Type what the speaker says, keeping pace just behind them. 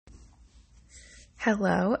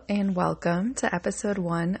Hello and welcome to episode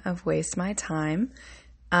 1 of Waste My Time.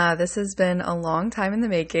 This has been a long time in the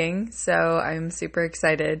making, so I'm super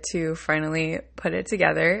excited to finally put it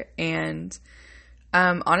together and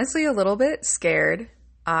honestly a little bit scared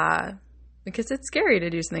because it's scary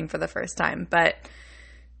to do something for the first time, but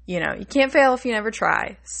you can't fail if you never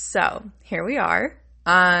try. So here we are.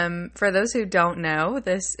 For those who don't know,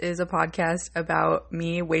 this is a podcast about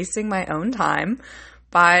me wasting my own time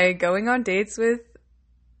by going on dates with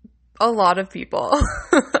a lot of people.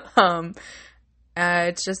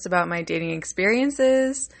 It's just about my dating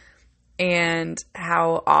experiences and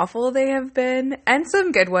how awful they have been, and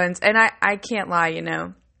some good ones. And I can't lie,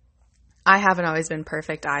 I haven't always been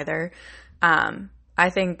perfect either. I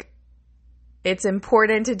think it's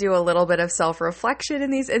important to do a little bit of self-reflection in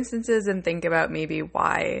these instances and think about maybe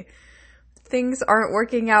why things aren't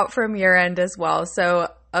working out from your end as well.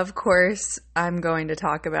 So, of course, I'm going to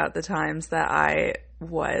talk about the times that I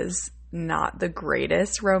was not the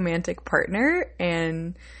greatest romantic partner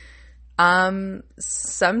and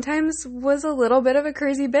sometimes was a little bit of a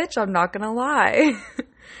crazy bitch, I'm not gonna lie.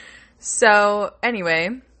 So anyway,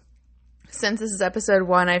 since this is episode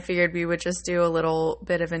 1, I figured we would just do a little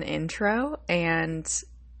bit of an intro and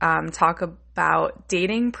talk about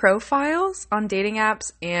dating profiles on dating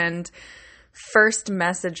apps and first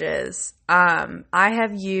messages. I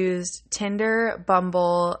have used Tinder,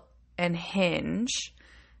 Bumble, and Hinge.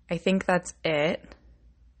 I think that's it.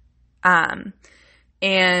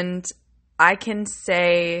 And I can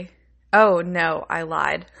say, oh no, I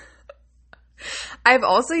lied. I've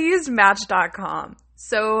also used Match.com.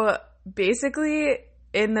 So basically,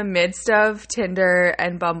 in the midst of Tinder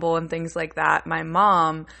and Bumble and things like that, my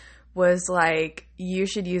mom was like, you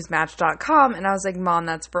should use Match.com. And I was like, Mom,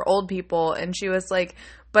 that's for old people. And she was like,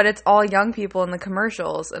 but it's all young people in the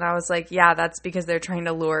commercials. And I was like, yeah, that's because they're trying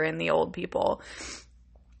to lure in the old people.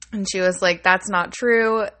 And she was like, that's not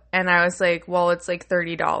true. And I was like, well, it's like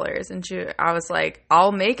 $30. And I was like,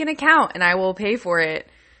 I'll make an account and I will pay for it.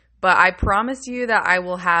 But I promise you that I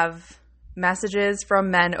will have messages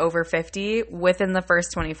from men over 50 within the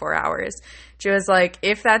first 24 hours. She was like,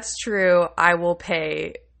 if that's true, I will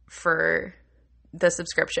pay for the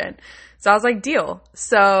subscription. So I was like, deal.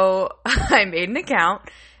 So I made an account.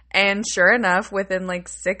 And sure enough, within like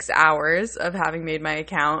 6 hours of having made my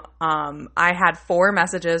account, I had 4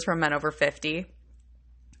 messages from men over 50.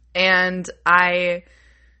 And I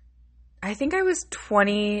think I was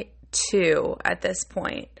 22 at this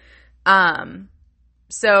point.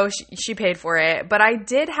 So she paid for it. But I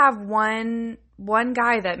did have one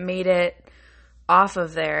guy that made it off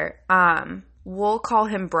of there. We'll call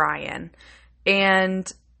him Brian.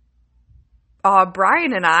 And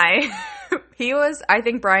Brian and I... I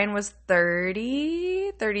think Brian was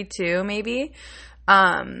 30, 32 maybe.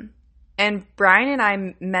 And Brian and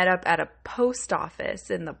I met up at a post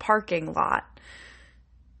office in the parking lot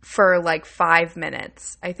for like 5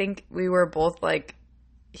 minutes. I think we were both like,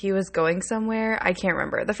 he was going somewhere. I can't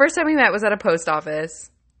remember. The first time we met was at a post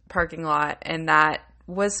office parking lot, and that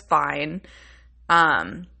was fine.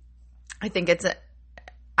 I think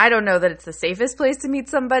I don't know that it's the safest place to meet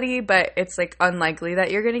somebody, but it's like unlikely that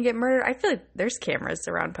you're going to get murdered. I feel like there's cameras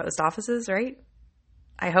around post offices, right?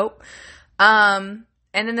 I hope. And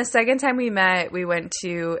then the second time we met, we went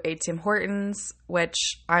to a Tim Hortons, which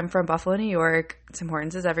I'm from Buffalo, New York. Tim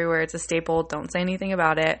Hortons is everywhere. It's a staple. Don't say anything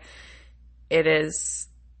about it. It is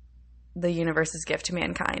the universe's gift to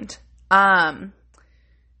mankind.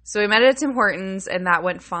 So we met at Tim Hortons, and that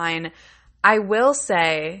went fine. I will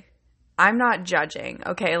say, I'm not judging,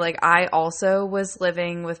 okay? Like, I also was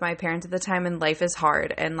living with my parents at the time, and life is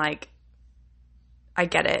hard, and, like, I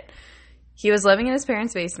get it. He was living in his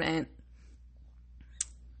parents' basement.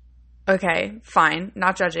 Okay, fine,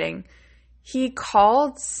 not judging. He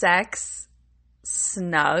called sex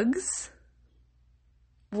snugs,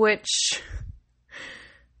 which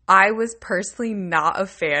I was personally not a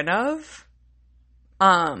fan of.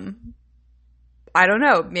 I don't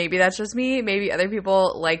know. Maybe that's just me. Maybe other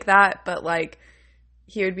people like that. But, like,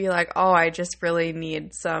 he would be like, oh, I just really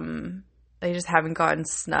need some – I just haven't gotten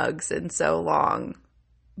snugs in so long.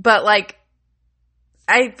 But, like,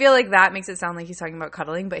 I feel like that makes it sound like he's talking about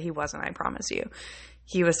cuddling, but he wasn't, I promise you.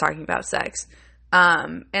 He was talking about sex.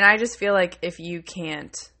 And I just feel like if you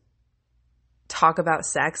can't talk about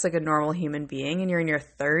sex like a normal human being and you're in your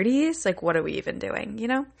 30s, like, what are we even doing,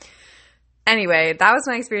 Anyway, that was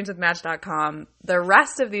my experience with Match.com. The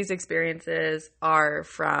rest of these experiences are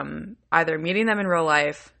from either meeting them in real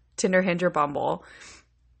life, Tinder, Hinge, or Bumble.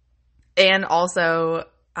 And also,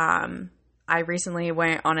 I recently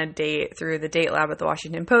went on a date through the Date Lab at the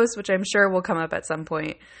Washington Post, which I'm sure will come up at some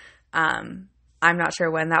point. I'm not sure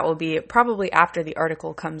when that will be, probably after the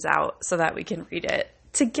article comes out so that we can read it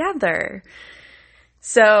together.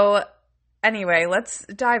 So anyway, let's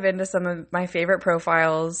dive into some of my favorite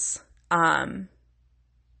profiles.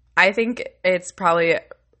 I think it's probably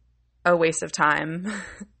a waste of time,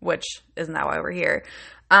 which isn't that why we're here,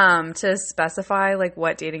 to specify like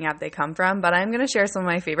what dating app they come from, but I'm going to share some of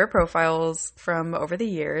my favorite profiles from over the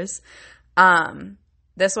years.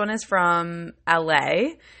 This one is from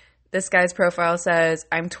LA. This guy's profile says,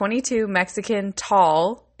 I'm 22, Mexican,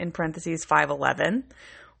 tall, in parentheses 5'11",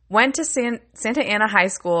 went to Santa Ana High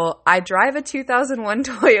School. I drive a 2001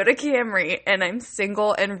 Toyota Camry, and I'm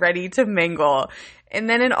single and ready to mingle. And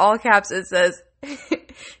then in all caps it says,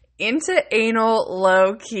 into anal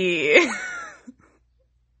low key.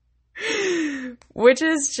 Which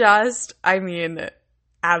is just, I mean,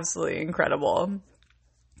 absolutely incredible.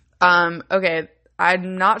 Okay,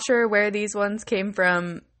 I'm not sure where these ones came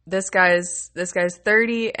from. This guy's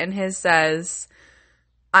 30, and his says,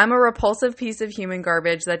 I'm a repulsive piece of human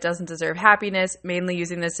garbage that doesn't deserve happiness, mainly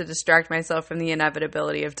using this to distract myself from the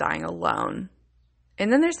inevitability of dying alone.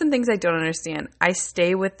 And then there's some things I don't understand. I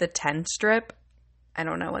stay with the 10 strip. I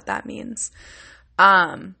don't know what that means.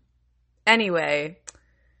 Anyway,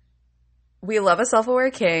 we love a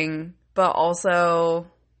self-aware king, but also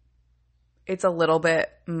it's a little bit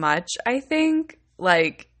much, I think.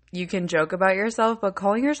 Like, you can joke about yourself, but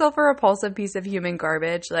calling yourself a repulsive piece of human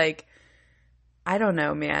garbage, like, I don't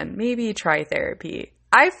know, man. Maybe try therapy.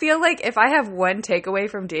 I feel like if I have one takeaway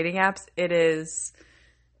from dating apps, it is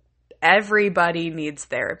everybody needs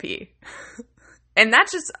therapy. And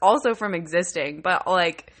that's just also from existing. But,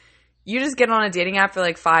 like, you just get on a dating app for,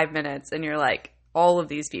 like, 5 minutes, and you're like, all of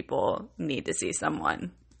these people need to see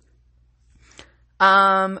someone.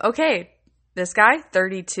 Okay. This guy,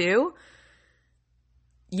 32.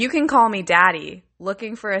 You can call me daddy.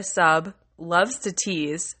 Looking for a sub. Loves to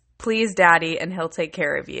tease. Please, daddy, and he'll take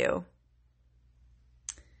care of you.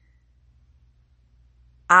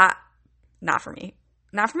 Not for me.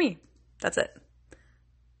 Not for me. That's it.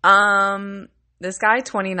 This guy,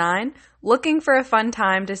 29. Looking for a fun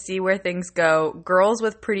time to see where things go. Girls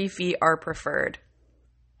with pretty feet are preferred.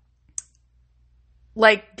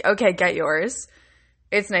 Like, okay, get yours.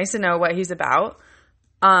 It's nice to know what he's about.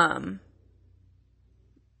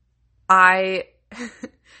 I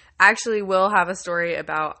actually will have a story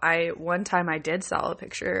about one time I did sell a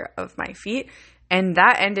picture of my feet, and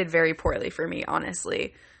that ended very poorly for me,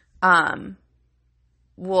 honestly. Well,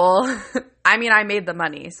 I mean, I made the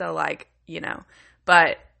money, so like, you know,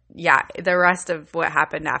 but yeah, the rest of what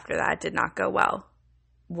happened after that did not go well.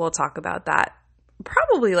 We'll talk about that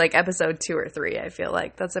probably like episode 2 or 3. I feel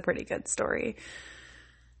like that's a pretty good story.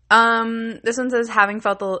 This one says, haven't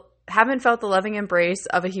felt the loving embrace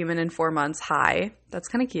of a human in 4 months. Hi. That's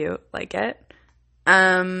kind of cute. Like it.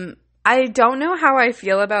 I don't know how I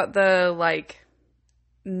feel about the like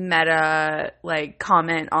meta like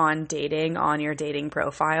comment on dating on your dating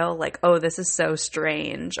profile. Like, oh, this is so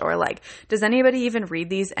strange. Or like, does anybody even read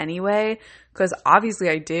these anyway? Because obviously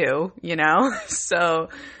I do, you know? So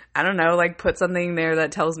I don't know, like put something there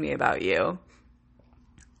that tells me about you.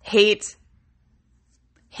 Hate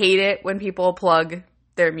it when people plug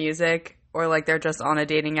their music, or like they're just on a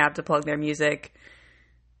dating app to plug their music.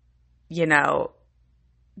 You know,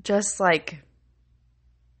 just like,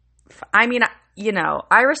 I mean, you know,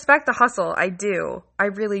 I respect the hustle. I do. I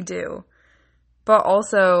really do. But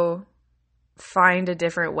also find a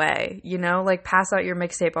different way, you know, like pass out your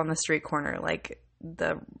mixtape on the street corner, like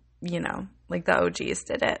you know, like the OGs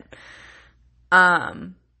did it.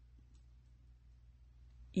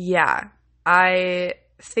 Yeah, I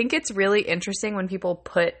think it's really interesting when people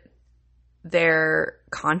put their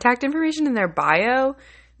contact information in their bio.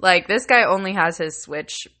 Like, this guy only has his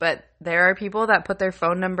Switch, but there are people that put their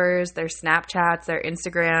phone numbers, their Snapchats, their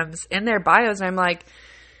Instagrams in their bios, and I'm like,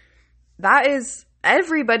 that is,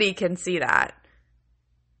 everybody can see that.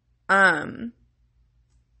 And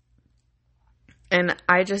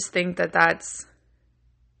I just think that that's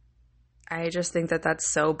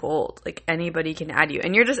so bold. Like, anybody can add you.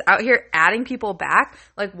 And you're just out here adding people back.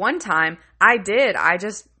 Like, one time, I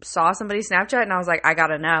just saw somebody's Snapchat, and I was like, I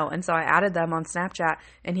gotta know. And so I added them on Snapchat,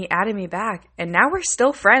 and he added me back. And now we're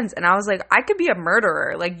still friends. And I was like, I could be a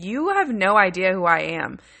murderer. Like, you have no idea who I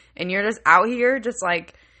am. And you're just out here just,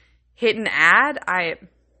 like, hitting add. I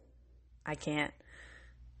can't.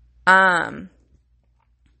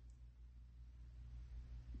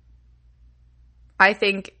 I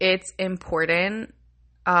think it's important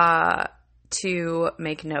to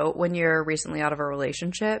make note when you're recently out of a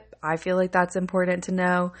relationship. I feel like that's important to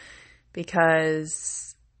know,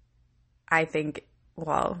 because I think,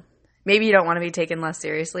 well, maybe you don't want to be taken less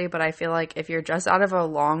seriously, but I feel like if you're just out of a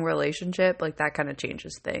long relationship, like that kind of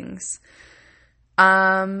changes things.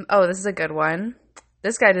 Oh, this is a good one.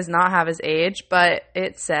 This guy does not have his age, but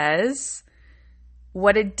it says,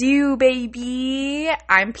 "What it do, baby?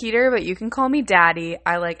 I'm Peter, but you can call me Daddy.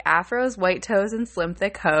 I like afros, white toes, and slim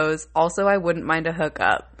thick hoes. Also, I wouldn't mind a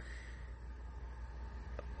hookup."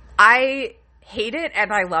 I hate it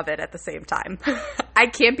and I love it at the same time. I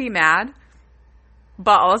can't be mad,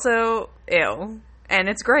 but also, ew. And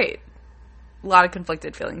it's great. A lot of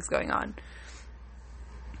conflicted feelings going on.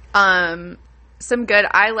 Some good.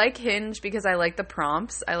 I like Hinge because I like the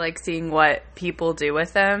prompts. I like seeing what people do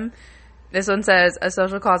with them. This one says, "A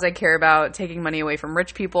social cause I care about, taking money away from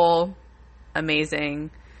rich people." Amazing.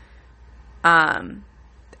 And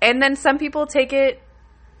then some people take it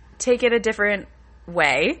a different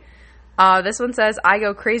way. This one says, "I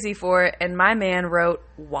go crazy for it," and my man wrote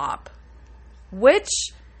WAP.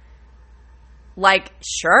 Which, like,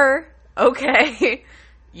 sure, okay.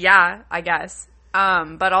 Yeah, I guess.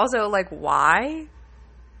 But also, like, why?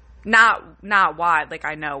 Not why, like,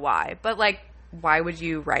 I know why. But, like, why would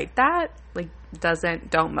you write that? Like,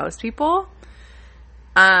 don't most people?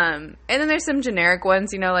 And then there's some generic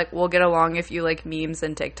ones, you know, like, "We'll get along if you like memes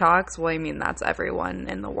and TikToks." Well, I mean, that's everyone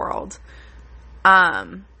in the world.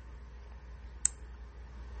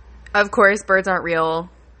 Of course, birds aren't real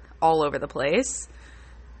all over the place.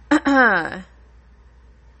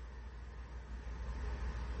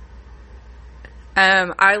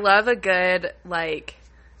 I love a good, like,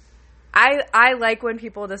 I like when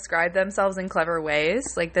people describe themselves in clever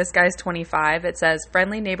ways. Like, this guy's 25. It says,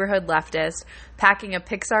 "Friendly neighborhood leftist, packing a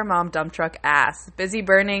Pixar mom dump truck ass, busy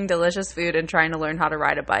burning delicious food and trying to learn how to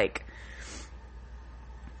ride a bike."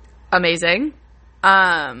 Amazing.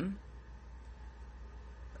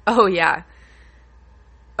 Oh, yeah.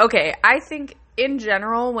 Okay, I think in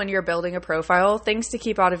general, when you're building a profile, things to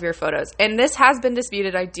keep out of your photos. And this has been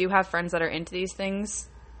disputed. I do have friends that are into these things.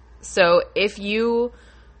 So if you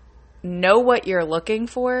know what you're looking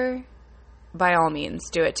for, by all means,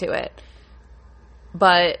 do it to it.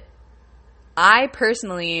 But I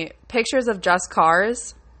personally, pictures of just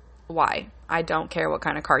cars, why? I don't care what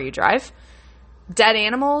kind of car you drive. Dead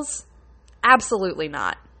animals, absolutely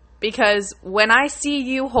not. Because when I see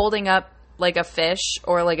you holding up like a fish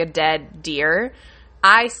or like a dead deer,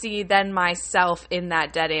 I see then myself in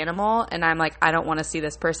that dead animal, and I'm like, I don't want to see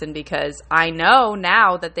this person because I know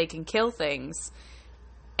now that they can kill things,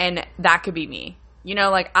 and that could be me. You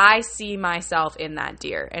know, like, I see myself in that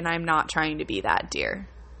deer, and I'm not trying to be that deer.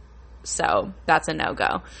 So that's a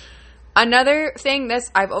no-go. Another thing,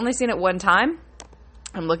 I've only seen it one time.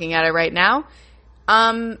 I'm looking at it right now.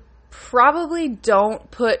 Probably don't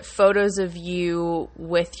put photos of you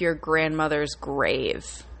with your grandmother's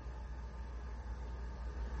grave.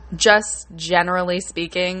 Just generally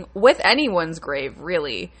speaking, with anyone's grave,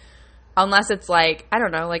 really. Unless it's like, I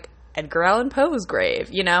don't know, like Edgar Allan Poe's grave,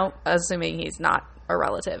 you know? Assuming he's not a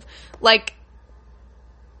relative. Like,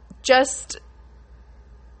 just,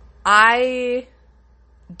 I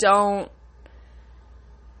don't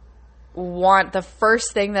want the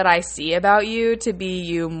first thing that I see about you to be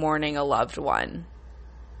you mourning a loved one.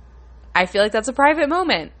 I feel like that's a private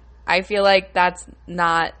moment. I feel like that's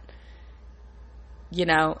not, you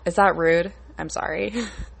know, is that rude? I'm sorry.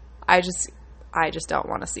 I just don't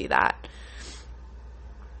want to see that.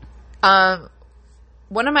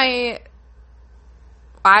 One of my,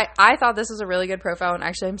 I thought this was a really good profile, and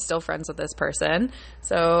actually I'm still friends with this person.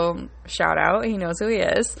 So shout out. He knows who he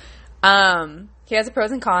is. He has a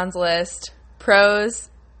pros and cons list. Pros,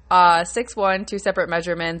 6'1", 2 separate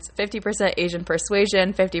measurements, 50% Asian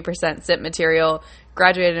persuasion, 50% SIP material,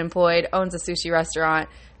 graduated employed, owns a sushi restaurant,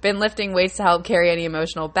 been lifting weights to help carry any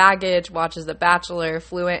emotional baggage, watches The Bachelor,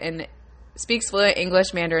 speaks fluent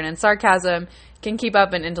English, Mandarin, and sarcasm, can keep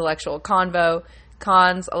up an intellectual convo.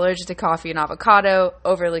 Cons, allergic to coffee and avocado,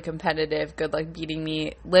 overly competitive, good luck beating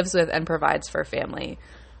me, lives with and provides for family.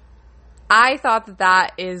 I thought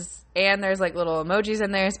that is, and there's like little emojis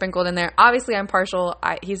in there, sprinkled in there. Obviously, I'm partial.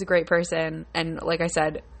 He's a great person. And like I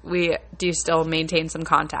said, we do still maintain some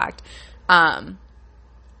contact. But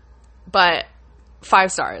 5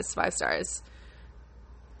 stars, 5 stars.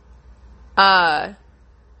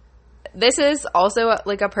 This is also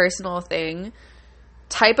like a personal thing.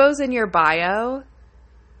 Typos in your bio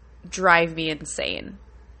drive me insane.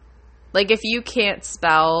 Like, if you can't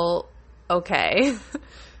spell, okay.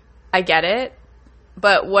 I get it,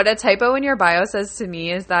 but what a typo in your bio says to me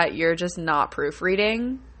is that you're just not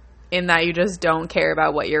proofreading, in that you just don't care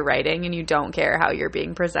about what you're writing and you don't care how you're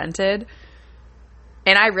being presented.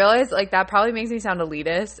 And I realize, like, that probably makes me sound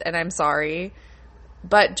elitist, and I'm sorry,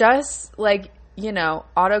 But just like,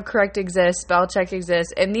 autocorrect exists, spell check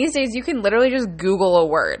exists, and these days you can literally just Google a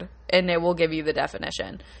word and it will give you the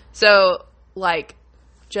definition. So, like,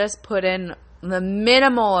 just put in the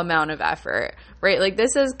minimal amount of effort, right? Like,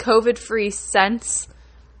 this is COVID-free since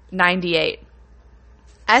 98.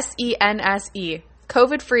 SENSE.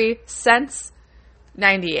 COVID-free since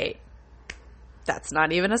 98. That's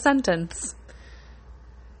not even a sentence.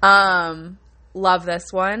 Love this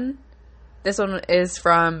one. This one is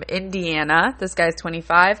from Indiana. This guy's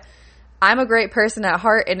 25. I'm a great person at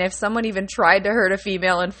heart, and if someone even tried to hurt a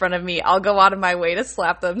female in front of me, I'll go out of my way to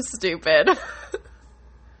slap them stupid.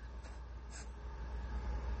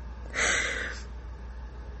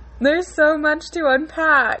 There's so much to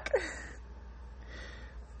unpack.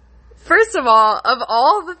 First of all, of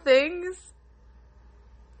all the things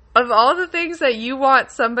that you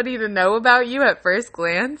want somebody to know about you at first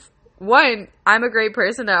glance, one, I'm a great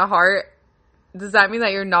person at heart. Does that mean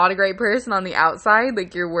that you're not a great person on the outside?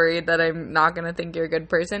 Like, you're worried that I'm not going to think you're a good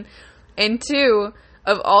person? And two,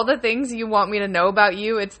 of all the things you want me to know about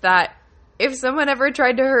you, it's that if someone ever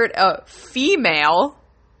tried to hurt a female,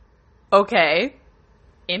 okay,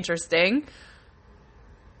 interesting,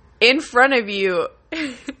 in front of you,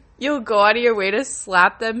 you'll go out of your way to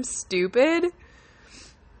slap them stupid?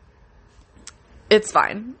 It's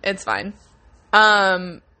fine. It's fine.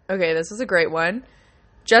 Okay, this was a great one.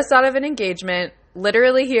 Just out of an engagement,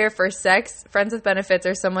 literally here for sex, friends with benefits,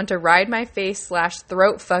 or someone to ride my face /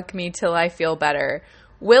 throat fuck me till I feel better.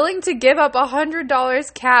 Willing to give up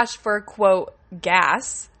 $100 cash for, quote,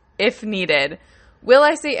 gas, if needed. Will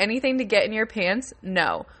I say anything to get in your pants?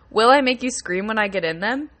 No. Will I make you scream when I get in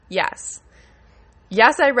them? Yes.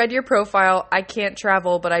 Yes, I read your profile. I can't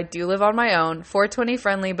travel, but I do live on my own. 420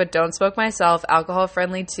 friendly, but don't smoke myself. Alcohol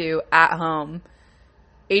friendly too. At home.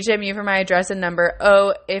 HMU for my address and number.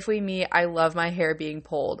 Oh, if we meet, I love my hair being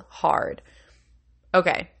pulled hard.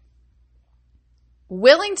 Okay.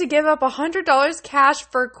 Willing to give up $100 cash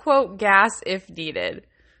for, quote, gas if needed.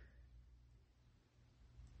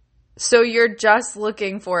 So you're just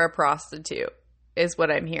looking for a prostitute, is what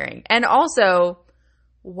I'm hearing. And also,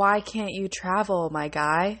 why can't you travel, my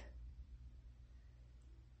guy?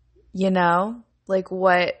 Like,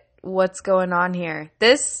 what's going on here?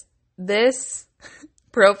 This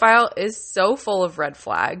profile is so full of red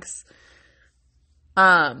flags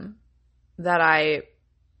that I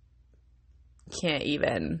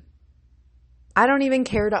don't even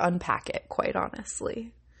care to unpack it, quite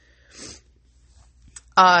honestly.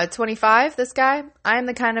 25, this guy. I am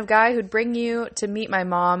the kind of guy who'd bring you to meet my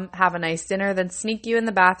mom, have a nice dinner, then sneak you in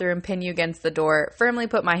the bathroom, pin you against the door, firmly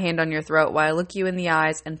put my hand on your throat while I look you in the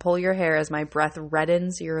eyes and pull your hair as my breath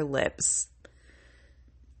reddens your lips.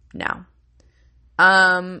 No.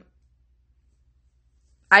 I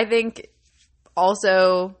think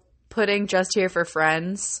also putting just here for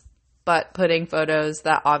friends, but putting photos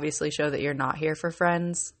that obviously show that you're not here for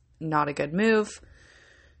friends, not a good move.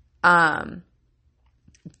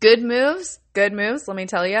 Good moves, let me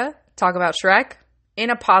tell you. Talk about Shrek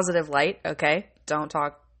in a positive light, okay? Don't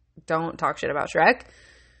talk shit about Shrek.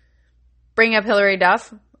 Bring up Hilary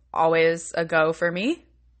Duff, always a go for me.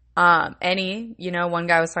 One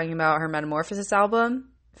guy was talking about her Metamorphosis album.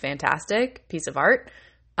 Fantastic piece of art.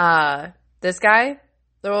 This guy,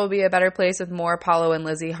 there will be a better place with more Apollo and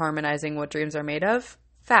Lizzie harmonizing what dreams are made of.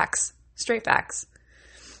 Facts. Straight facts.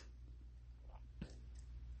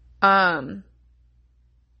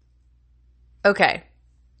 Okay.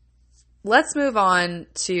 Let's move on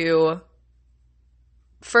to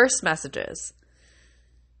first messages.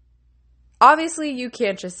 Obviously, you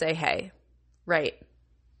can't just say, hey, right?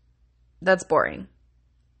 That's boring.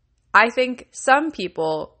 I think some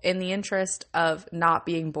people, in the interest of not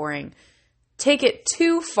being boring, take it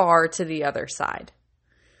too far to the other side.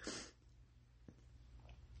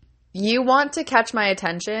 You want to catch my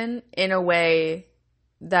attention in a way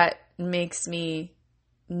that makes me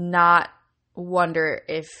not wonder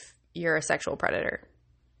if you're a sexual predator.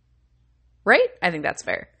 Right? I think that's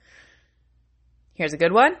fair. Here's a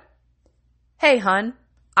good one. Hey, hun,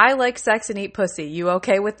 I like sex and eat pussy. You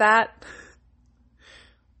okay with that?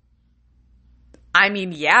 I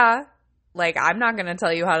mean, yeah. Like, I'm not going to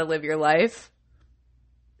tell you how to live your life.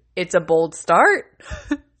 It's a bold start.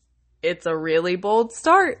 It's a really bold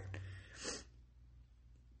start.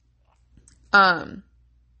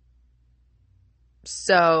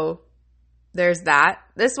 So there's that.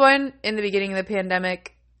 This one, in the beginning of the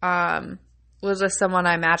pandemic, was with someone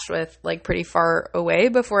I matched with, like, pretty far away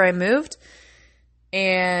before I moved.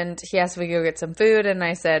 And he asked if we could go get some food. And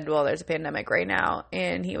I said, well, there's a pandemic right now.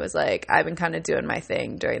 And he was like, I've been kind of doing my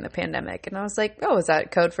thing during the pandemic. And I was like, oh, is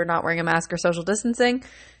that code for not wearing a mask or social distancing?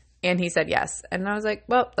 And he said yes. And I was like,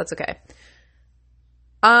 well, that's okay.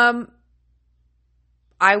 I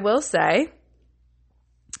will say,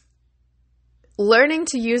 learning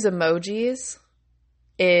to use emojis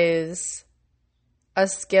is a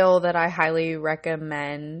skill that I highly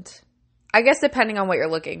recommend. I guess depending on what you're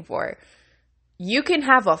looking for. You can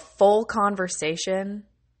have a full conversation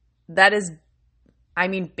that is,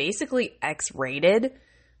 basically X-rated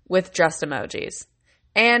with just emojis.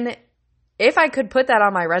 And if I could put that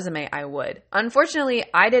on my resume, I would. Unfortunately,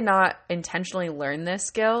 I did not intentionally learn this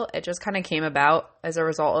skill. It just kind of came about as a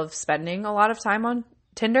result of spending a lot of time on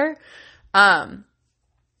Tinder. But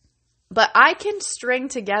I can string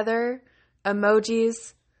together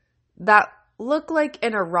emojis that look like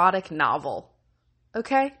an erotic novel.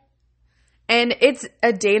 Okay? And it's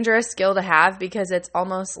a dangerous skill to have because it's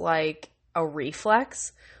almost like a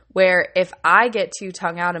reflex where if I get two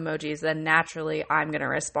tongue out emojis, then naturally I'm going to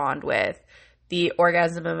respond with the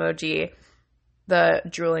orgasm emoji, the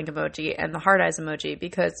drooling emoji, and the hard eyes emoji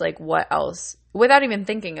because like what else? Without even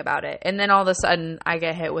thinking about it. And then all of a sudden I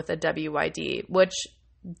get hit with a WYD, which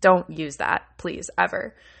don't use that, please,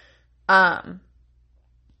 ever.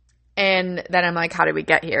 And then I'm like, how did we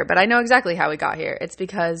get here? But I know exactly how we got here. It's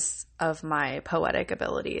because of my poetic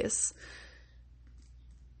abilities.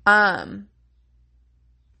 Okay.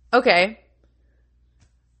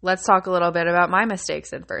 Let's talk a little bit about my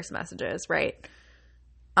mistakes in first messages, right?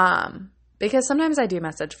 Because sometimes I do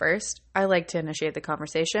message first. I like to initiate the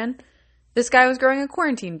conversation. This guy was growing a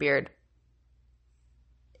quarantine beard.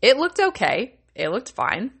 It looked okay. It looked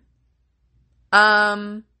fine.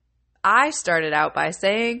 I started out by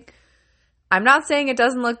saying, I'm not saying it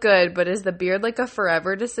doesn't look good, but is the beard like a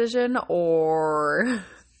forever decision or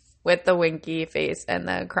with the winky face and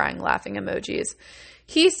the crying laughing emojis?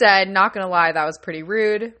 He said, not gonna lie, that was pretty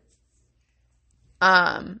rude.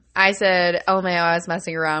 I said, LMAO, I was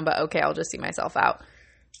messing around, but okay, I'll just see myself out.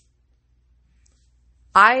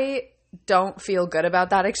 I don't feel good about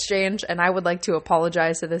that exchange, and I would like to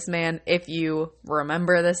apologize to this man if you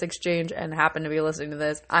remember this exchange and happen to be listening to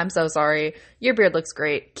this. I'm so sorry. Your beard looks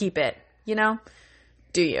great. Keep it. You know?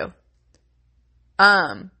 Do you?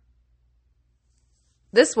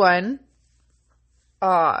 This one,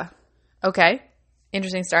 okay.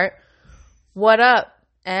 Interesting start. What up,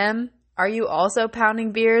 M? Are you also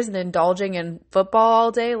pounding beers and indulging in football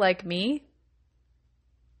all day like me?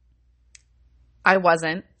 I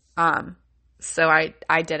wasn't. So I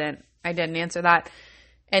didn't answer that.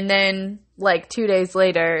 And then like 2 days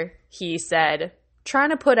later, he said,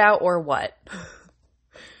 trying to put out or what?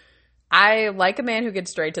 I like a man who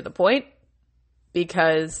gets straight to the point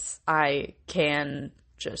because I can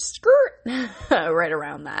just skirt right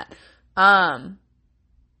around that.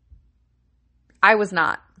 I was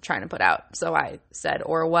not trying to put out. So I said,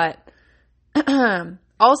 or what?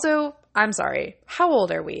 Also, I'm sorry. How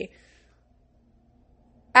old are we?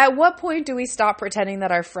 At what point do we stop pretending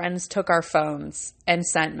that our friends took our phones and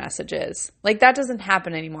sent messages? Like, that doesn't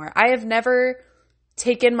happen anymore. I have never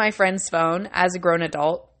taken my friend's phone as a grown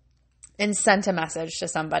adult and sent a message to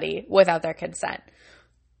somebody without their consent.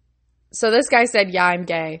 So this guy said, yeah, I'm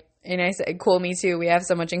gay. And I said, cool, me too. We have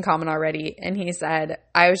so much in common already. And he said,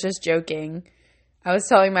 I was just joking. I was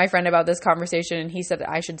telling my friend about this conversation and he said that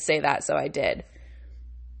I should say that, so I did.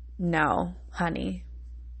 No, honey.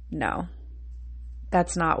 No.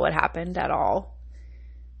 That's not what happened at all.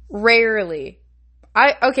 Rarely.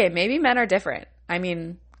 Okay, maybe men are different. I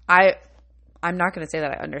mean, I'm not going to say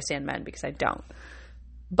that I understand men because I don't.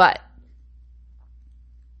 But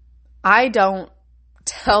I don't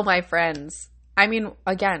tell my friends. I mean,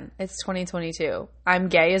 again, it's 2022. I'm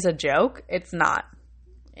gay as a joke. It's not.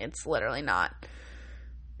 It's literally not.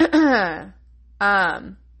 A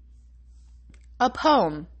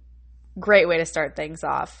poem. Great way to start things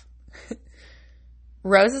off.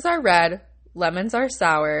 Roses are red, lemons are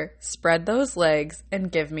sour, spread those legs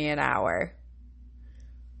and give me an hour.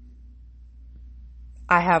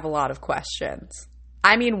 I have a lot of questions.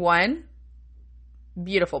 I mean, 1,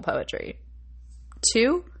 beautiful poetry.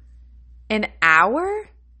 2, an hour?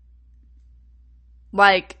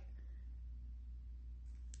 Like,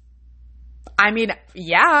 I mean,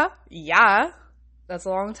 yeah. That's a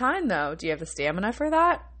long time though. Do you have the stamina for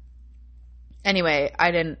that? Anyway, I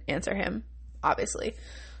didn't answer him. Obviously.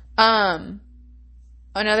 Another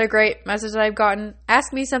great message that I've gotten,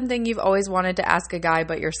 ask me something you've always wanted to ask a guy,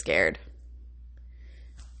 but you're scared.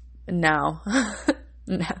 No.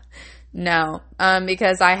 No.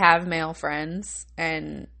 Because I have male friends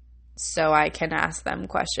and so I can ask them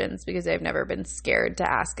questions because they've never been scared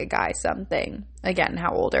to ask a guy something. Again,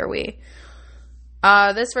 how old are we?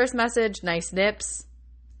 This first message, nice nips.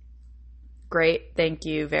 Great. Thank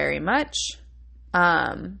you very much.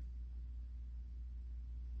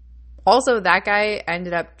 Also, that guy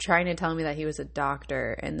ended up trying to tell me that he was a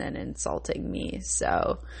doctor and then insulting me.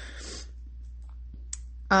 So,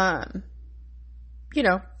 you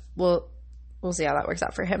know, we'll see how that works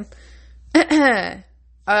out for him.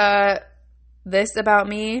 This about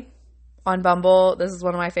me on Bumble. This is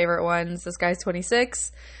one of my favorite ones. This guy's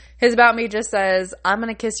 26. His about me just says, I'm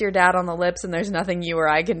going to kiss your dad on the lips and there's nothing you or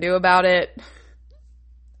I can do about it.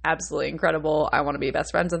 Absolutely incredible. I want to be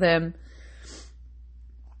best friends with him.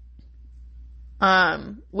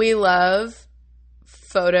 We love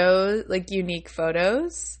photos, like unique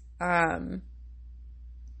photos.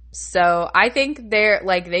 So I think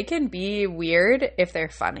they can be weird if they're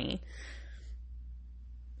funny.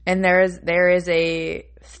 And there is a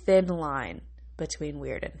thin line between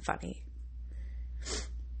weird and funny.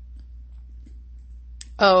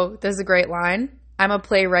 Oh, this is a great line. I'm a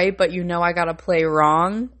playwright, but you know I gotta play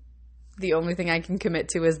wrong. The only thing I can commit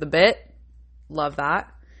to is the bit. Love that.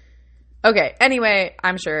 Okay, anyway,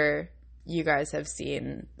 I'm sure you guys have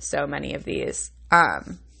seen so many of these.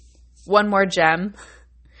 One more gem.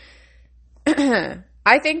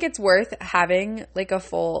 I think it's worth having like a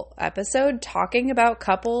full episode talking about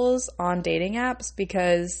couples on dating apps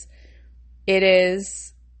because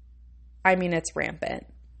it's rampant.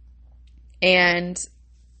 And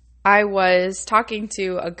I was talking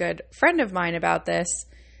to a good friend of mine about this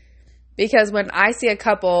because when I see a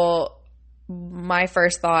couple, my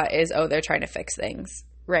first thought is, oh, they're trying to fix things.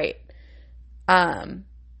 Right.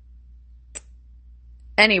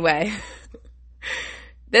 Anyway,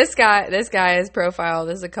 this guy's profile,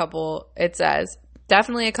 this is a couple, it says,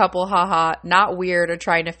 definitely a couple, haha, not weird or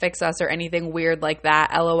trying to fix us or anything weird like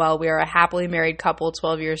that. LOL, we are a happily married couple,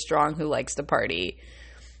 12 years strong, who likes to party.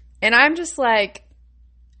 And I'm just like,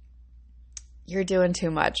 you're doing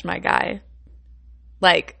too much, my guy.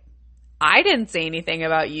 Like, I didn't say anything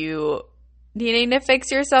about you needing to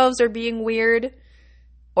fix yourselves or being weird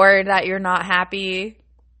or that you're not happy.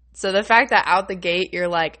 So the fact that out the gate you're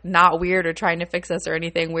like not weird or trying to fix us or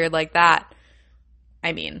anything weird like that,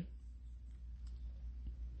 I mean,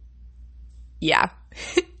 yeah,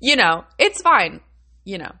 you know, it's fine,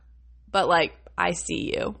 you know, but like, I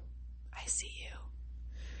see you.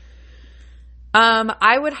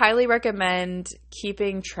 I would highly recommend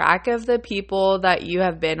keeping track of the people that you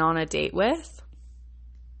have been on a date with,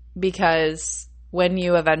 because when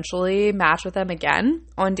you eventually match with them again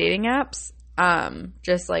on dating apps,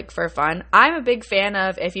 just like for fun, I'm a big fan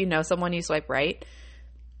of if you know someone, you swipe right.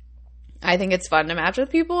 I think it's fun to match with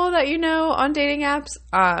people that you know on dating apps.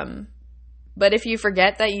 But if you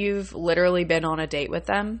forget that you've literally been on a date with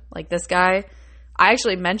them, like this guy, I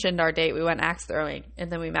actually mentioned our date. We went axe throwing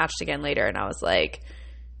and then we matched again later. And I was like,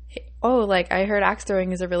 oh, like I heard axe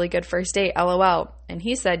throwing is a really good first date, LOL. And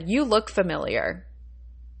he said, you look familiar.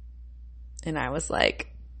 And I was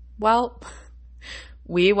like, well,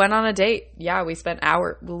 we went on a date. Yeah, we spent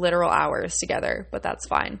literal hours together, but that's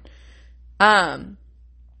fine. I'm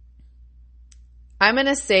going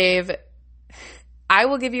to save, I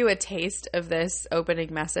will give you a taste of this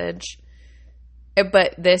opening message.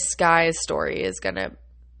 But this guy's story is going to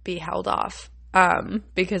be held off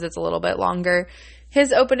because it's a little bit longer.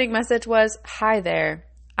 His opening message was, hi there.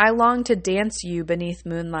 I long to dance you beneath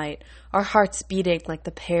moonlight, our hearts beating like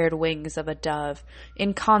the paired wings of a dove,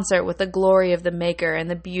 in concert with the glory of the Maker and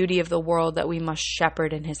the beauty of the world that we must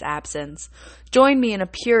shepherd in his absence. Join me in a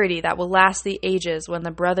purity that will last the ages when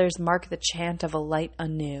the brothers mark the chant of a light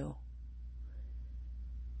anew.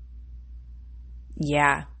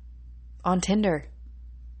 Yeah. On Tinder.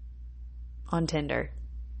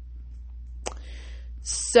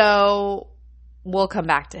 So we'll come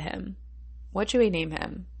back to him. What should we name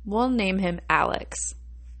him? We'll name him Alex.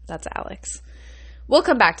 That's Alex. We'll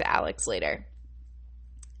come back to Alex later.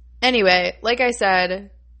 Anyway, like I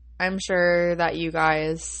said, I'm sure that you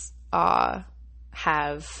guys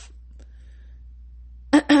have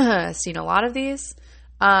seen a lot of these.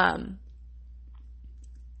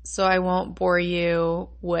 So I won't bore you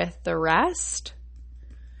with the rest.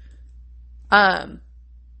 I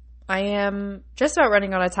am just about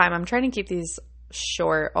running out of time. I'm trying to keep these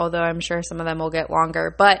short, although I'm sure some of them will get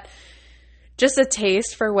longer. But just a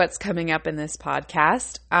taste for what's coming up in this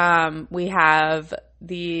podcast. We have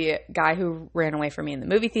the guy who ran away from me in the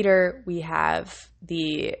movie theater. We have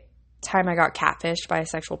the time I got catfished by a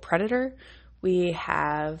sexual predator. We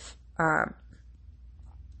have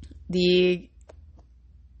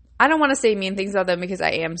I don't want to say mean things about them because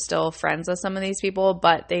I am still friends with some of these people,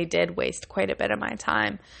 but they did waste quite a bit of my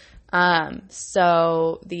time.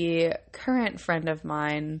 So the current friend of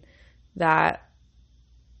mine that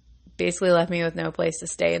basically left me with no place to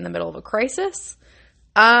stay in the middle of a crisis.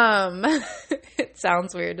 It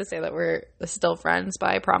sounds weird to say that we're still friends,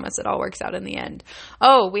 but I promise it all works out in the end.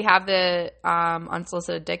 Oh, we have the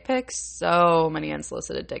unsolicited dick pics. So many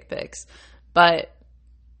unsolicited dick pics. But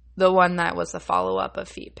the one that was the follow-up of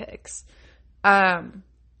feet pics. And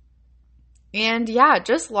yeah,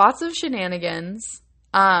 just lots of shenanigans.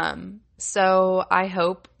 So I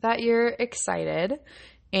hope that you're excited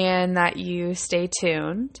and that you stay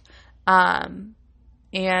tuned. And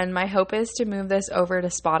my hope is to move this over to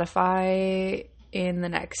Spotify in the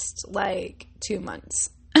next 2 months.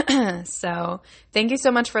 So thank you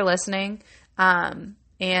so much for listening. And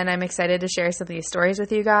I'm excited to share some of these stories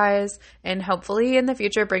with you guys and hopefully in the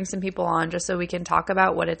future bring some people on just so we can talk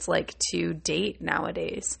about what it's like to date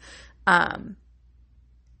nowadays. And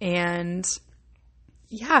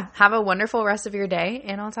yeah, have a wonderful rest of your day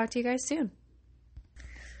and I'll talk to you guys soon.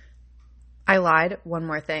 I lied. One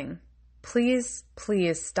more thing. Please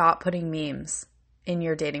stop putting memes in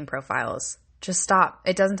your dating profiles. Just stop.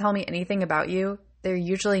 It doesn't tell me anything about you. They're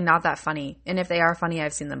usually not that funny. And if they are funny,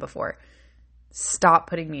 I've seen them before. Stop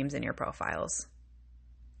putting memes in your profiles.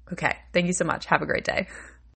 Okay. Thank you so much. Have a great day.